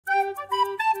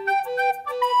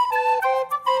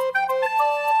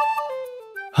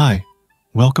Hi,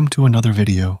 welcome to another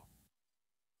video.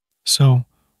 So,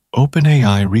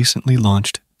 OpenAI recently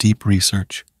launched Deep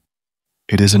Research.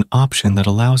 It is an option that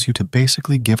allows you to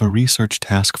basically give a research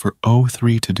task for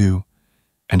O3 to do,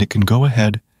 and it can go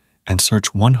ahead and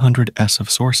search 100s of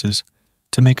sources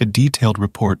to make a detailed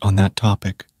report on that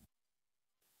topic.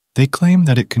 They claim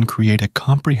that it can create a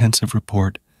comprehensive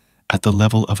report at the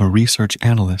level of a research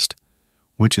analyst,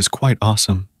 which is quite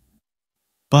awesome.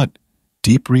 But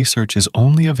Deep Research is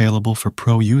only available for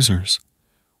pro users,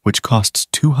 which costs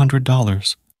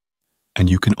 $200, and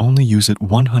you can only use it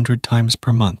 100 times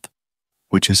per month,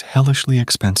 which is hellishly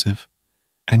expensive,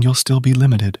 and you'll still be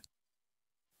limited.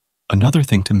 Another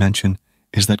thing to mention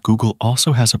is that Google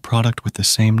also has a product with the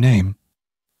same name,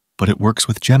 but it works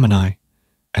with Gemini,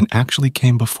 and actually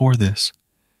came before this,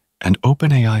 and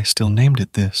OpenAI still named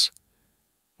it this,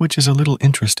 which is a little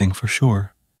interesting for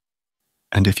sure.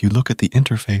 And if you look at the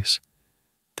interface,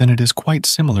 then it is quite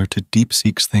similar to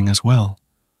Deepseek's thing as well,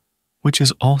 which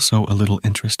is also a little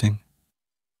interesting.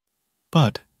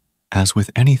 But, as with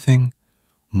anything,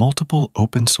 multiple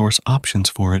open source options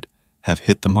for it have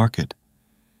hit the market,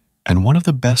 and one of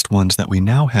the best ones that we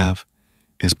now have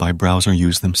is by Browser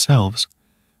Use themselves,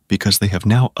 because they have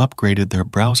now upgraded their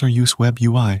Browser Use Web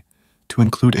UI to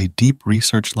include a Deep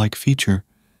Research-like feature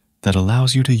that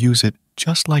allows you to use it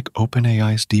just like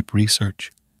OpenAI's Deep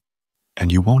Research. And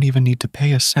you won't even need to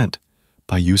pay a cent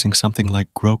by using something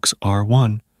like Grok's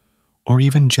R1 or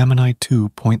even Gemini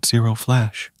 2.0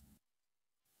 Flash.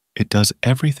 It does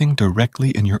everything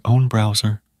directly in your own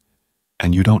browser,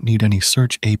 and you don't need any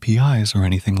search APIs or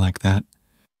anything like that,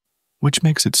 which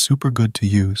makes it super good to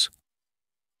use.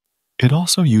 It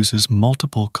also uses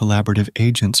multiple collaborative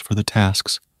agents for the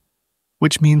tasks,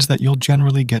 which means that you'll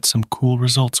generally get some cool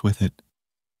results with it.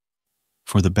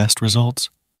 For the best results,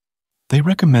 they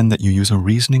recommend that you use a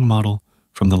reasoning model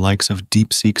from the likes of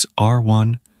Deepseek's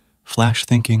R1, Flash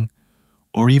Thinking,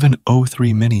 or even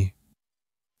O3 Mini.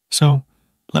 So,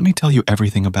 let me tell you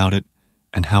everything about it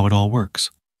and how it all works.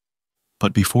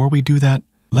 But before we do that,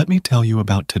 let me tell you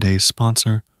about today's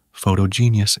sponsor,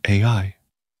 PhotoGenius AI.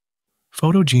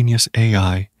 PhotoGenius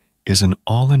AI is an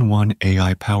all-in-one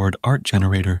AI-powered art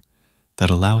generator that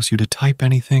allows you to type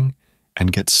anything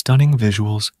and get stunning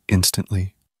visuals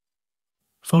instantly.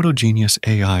 PhotoGenius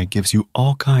AI gives you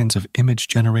all kinds of image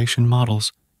generation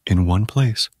models in one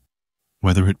place,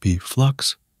 whether it be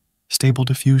Flux, Stable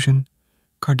Diffusion,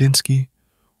 Kandinsky,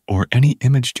 or any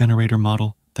image generator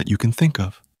model that you can think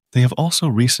of. They have also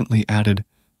recently added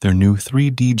their new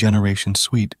 3D generation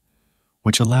suite,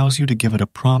 which allows you to give it a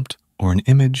prompt or an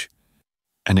image,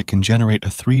 and it can generate a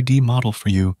 3D model for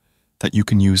you that you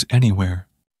can use anywhere.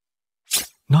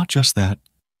 Not just that,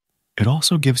 it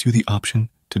also gives you the option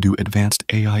to do advanced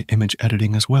AI image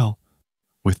editing as well,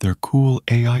 with their cool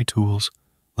AI tools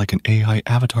like an AI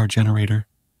avatar generator,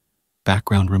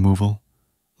 background removal,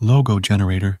 logo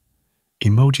generator,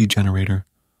 emoji generator,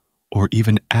 or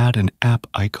even add an app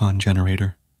icon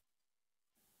generator.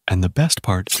 And the best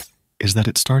part is that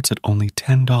it starts at only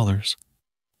 $10,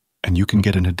 and you can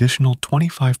get an additional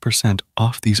 25%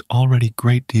 off these already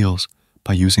great deals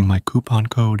by using my coupon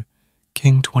code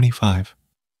KING25.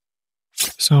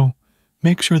 So,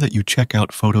 make sure that you check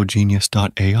out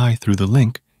photogenius.ai through the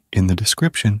link in the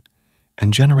description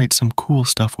and generate some cool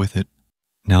stuff with it.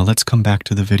 Now let's come back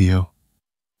to the video.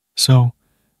 So,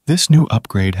 this new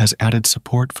upgrade has added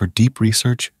support for Deep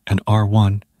Research and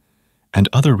R1, and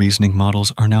other reasoning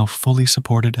models are now fully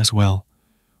supported as well,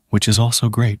 which is also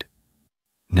great.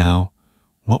 Now,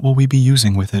 what will we be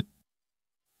using with it?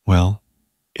 Well,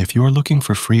 if you are looking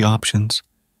for free options,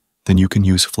 then you can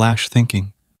use Flash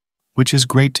Thinking, which is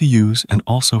great to use and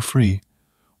also free,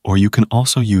 or you can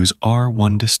also use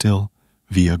R1 Distill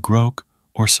via Grok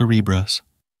or Cerebras.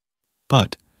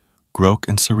 But Grok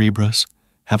and Cerebras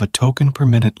have a token per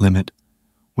minute limit,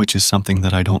 which is something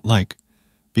that I don't like,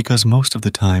 because most of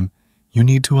the time you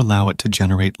need to allow it to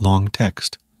generate long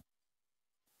text.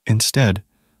 Instead,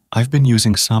 I've been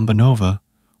using Samba Nova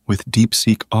with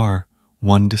Deepseek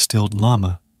R1 Distilled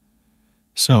Llama.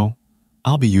 So,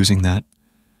 I'll be using that.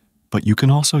 But you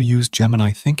can also use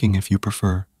Gemini Thinking if you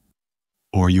prefer.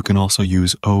 Or you can also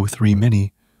use O3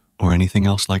 Mini or anything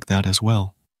else like that as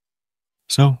well.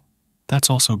 So, that's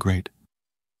also great.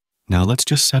 Now let's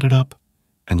just set it up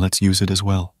and let's use it as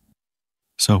well.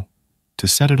 So, to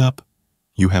set it up,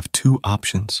 you have two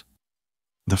options.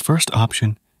 The first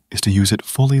option is to use it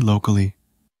fully locally,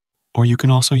 or you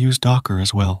can also use Docker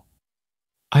as well.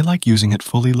 I like using it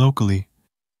fully locally.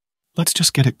 Let's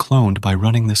just get it cloned by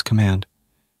running this command.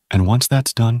 And once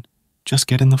that's done, just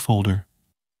get in the folder.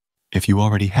 If you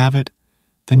already have it,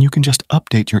 then you can just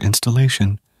update your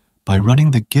installation by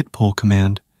running the git pull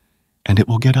command, and it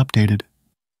will get updated.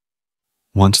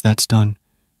 Once that's done,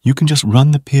 you can just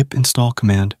run the pip install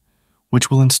command, which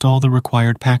will install the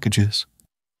required packages.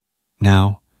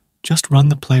 Now, just run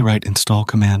the playwright install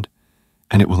command,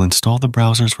 and it will install the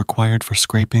browsers required for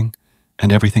scraping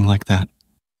and everything like that.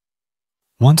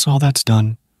 Once all that's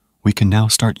done, we can now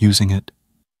start using it.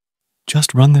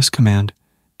 Just run this command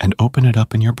and open it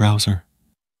up in your browser.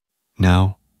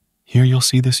 Now, here you'll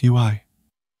see this UI.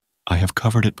 I have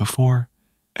covered it before,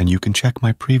 and you can check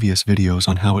my previous videos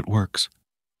on how it works.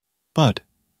 But,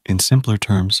 in simpler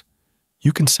terms,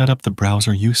 you can set up the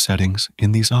browser use settings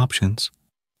in these options,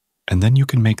 and then you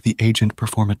can make the agent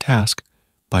perform a task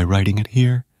by writing it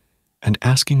here and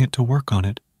asking it to work on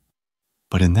it.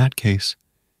 But in that case,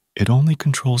 it only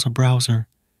controls a browser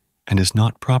and is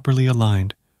not properly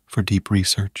aligned for deep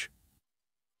research.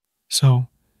 So,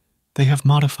 they have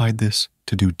modified this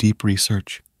to do deep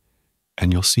research,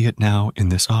 and you'll see it now in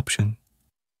this option.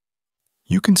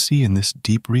 You can see in this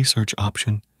deep research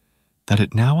option that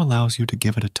it now allows you to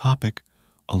give it a topic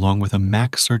along with a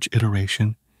max search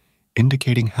iteration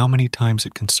indicating how many times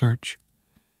it can search,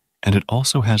 and it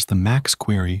also has the max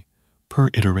query per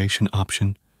iteration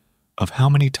option of how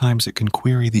many times it can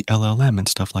query the LLM and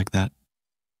stuff like that.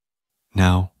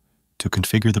 Now, to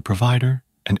configure the provider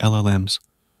and LLMs,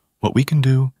 what we can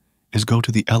do is go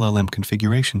to the LLM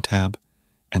configuration tab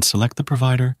and select the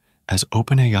provider as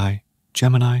OpenAI,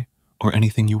 Gemini, or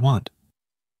anything you want.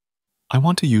 I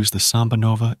want to use the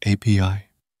SambaNova API.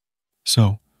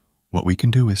 So, what we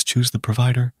can do is choose the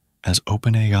provider as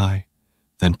OpenAI,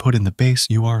 then put in the base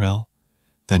URL,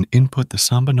 then input the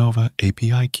SambaNova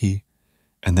API key,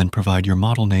 and then provide your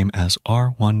model name as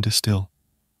R1Distill,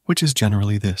 which is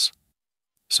generally this.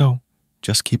 So,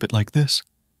 just keep it like this,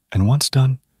 and once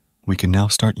done, we can now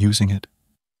start using it.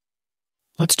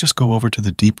 Let's just go over to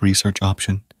the deep research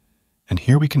option, and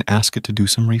here we can ask it to do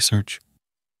some research.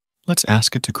 Let's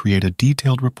ask it to create a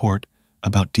detailed report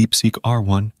about Deepseek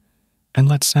R1, and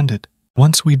let's send it.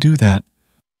 Once we do that,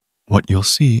 what you'll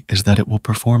see is that it will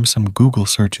perform some Google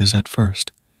searches at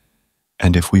first,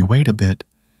 and if we wait a bit,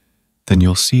 then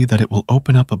you'll see that it will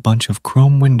open up a bunch of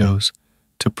Chrome windows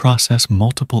to process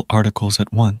multiple articles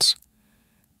at once,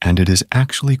 and it is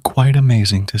actually quite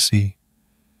amazing to see.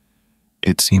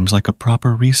 It seems like a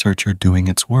proper researcher doing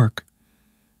its work,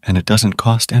 and it doesn't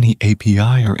cost any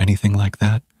API or anything like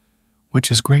that,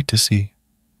 which is great to see.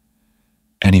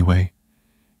 Anyway,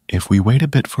 if we wait a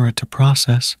bit for it to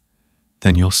process,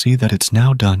 then you'll see that it's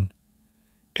now done.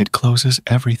 It closes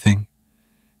everything,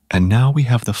 and now we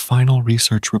have the final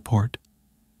research report.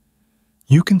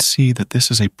 You can see that this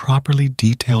is a properly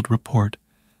detailed report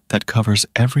that covers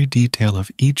every detail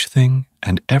of each thing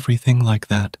and everything like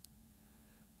that.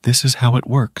 This is how it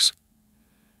works.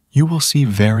 You will see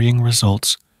varying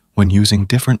results when using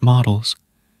different models,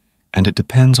 and it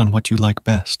depends on what you like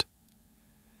best.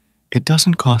 It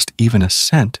doesn't cost even a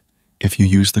cent if you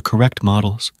use the correct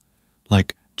models,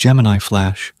 like Gemini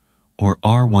Flash or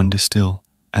R1Distill,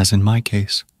 as in my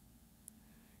case.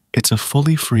 It's a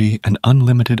fully free and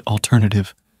unlimited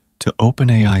alternative to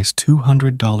OpenAI's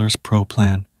 $200 Pro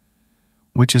plan,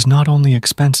 which is not only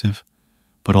expensive,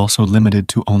 but also limited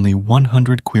to only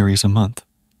 100 queries a month.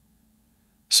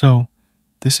 So,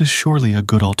 this is surely a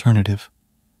good alternative.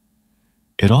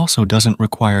 It also doesn't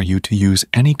require you to use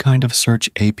any kind of search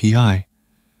API,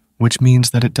 which means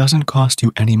that it doesn't cost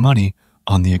you any money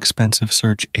on the expensive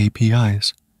search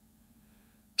APIs.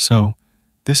 So,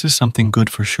 this is something good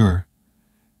for sure,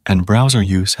 and browser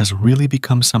use has really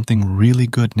become something really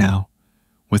good now,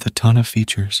 with a ton of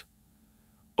features.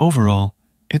 Overall,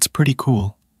 it's pretty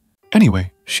cool.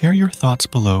 Anyway, share your thoughts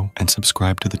below and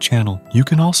subscribe to the channel. You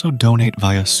can also donate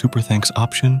via Super Thanks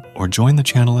option or join the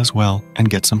channel as well and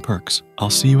get some perks. I'll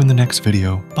see you in the next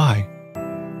video. Bye.